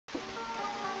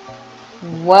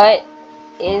What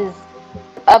is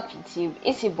up, YouTube?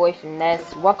 It's your boy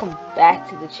Finesse. Welcome back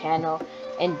to the channel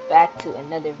and back to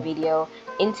another video.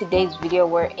 In today's video,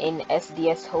 we're in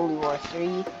SDS Holy War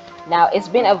 3. Now, it's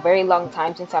been a very long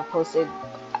time since I posted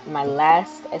my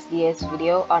last SDS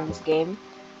video on this game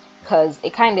because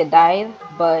it kind of died,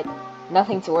 but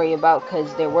nothing to worry about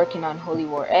because they're working on Holy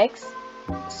War X,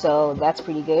 so that's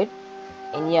pretty good.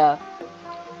 And yeah,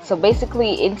 so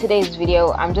basically in today's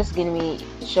video, I'm just gonna be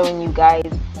showing you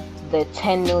guys the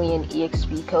 10 million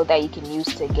EXP code that you can use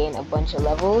to gain a bunch of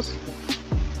levels.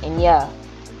 And yeah,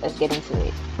 let's get into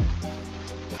it.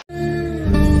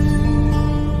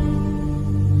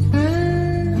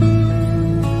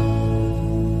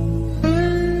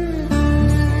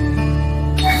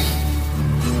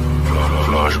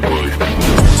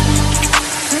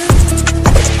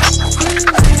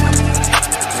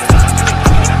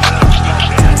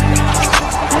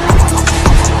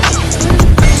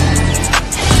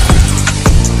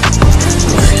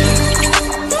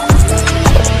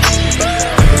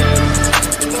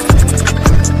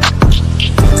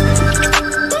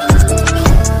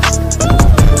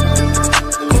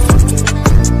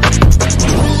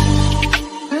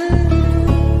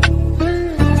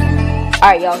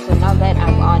 Alright y'all, so now that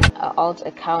I'm on an alt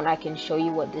account, I can show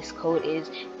you what this code is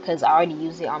because I already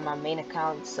use it on my main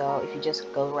account. So if you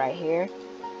just go right here,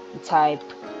 you type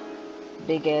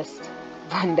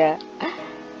BIGGESTBUNDA,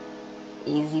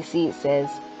 as you see it says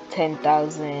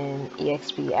 10,000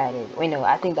 EXP added. Wait, no,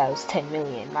 I think that was 10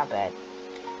 million, my bad.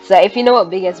 So if you know what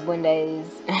BIGGESTBUNDA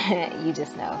is, you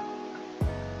just know.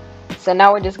 So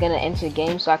now we're just gonna enter the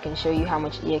game so I can show you how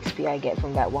much EXP I get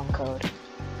from that one code.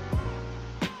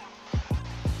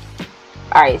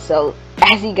 Alright, so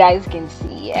as you guys can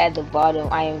see at the bottom,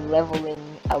 I am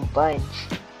leveling a bunch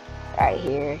right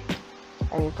here.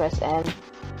 Let me press M.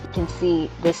 You can see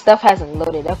the stuff hasn't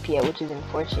loaded up yet, which is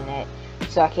unfortunate,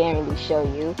 so I can't really show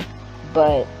you,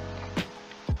 but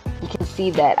you can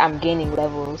see that I'm gaining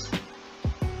levels.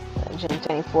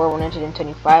 124,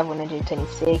 125,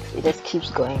 126, it just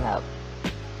keeps going up.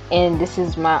 And this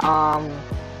is my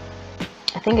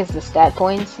I think it's the stat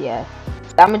points, yeah.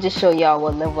 So I'm gonna just show y'all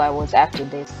what level I was after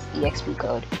this EXP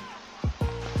code.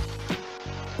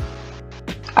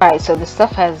 Alright, so the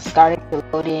stuff has started to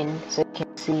load in, so you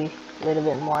can see a little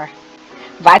bit more.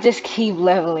 But I just keep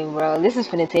leveling, bro. This is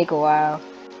gonna take a while.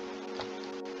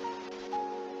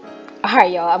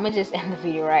 Alright, y'all, I'm gonna just end the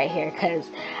video right here because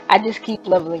I just keep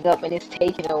leveling up and it's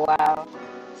taking a while.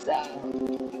 So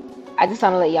I just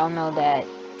want to let y'all know that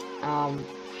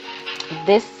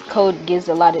this code gives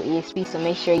a lot of EXP, so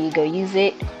make sure you go use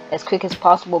it as quick as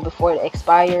possible before it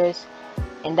expires.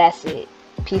 And that's it.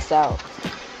 Peace out.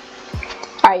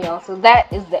 Alright y'all, so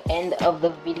that is the end of the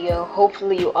video.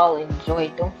 Hopefully you all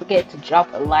enjoyed. Don't forget to drop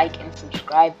a like and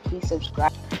subscribe. Please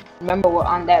subscribe. Remember, we're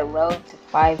on that road to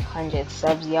 500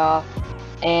 subs, y'all.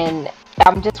 And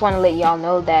I just want to let y'all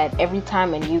know that every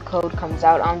time a new code comes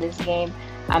out on this game,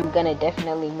 I'm gonna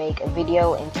definitely make a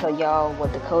video and tell y'all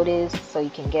what the code is, so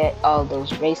you can get all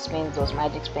those race spins, those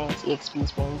magic spins, EXP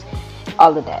spins,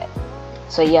 all of that.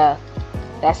 So yeah,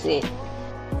 that's it.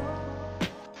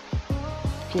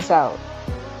 Peace out.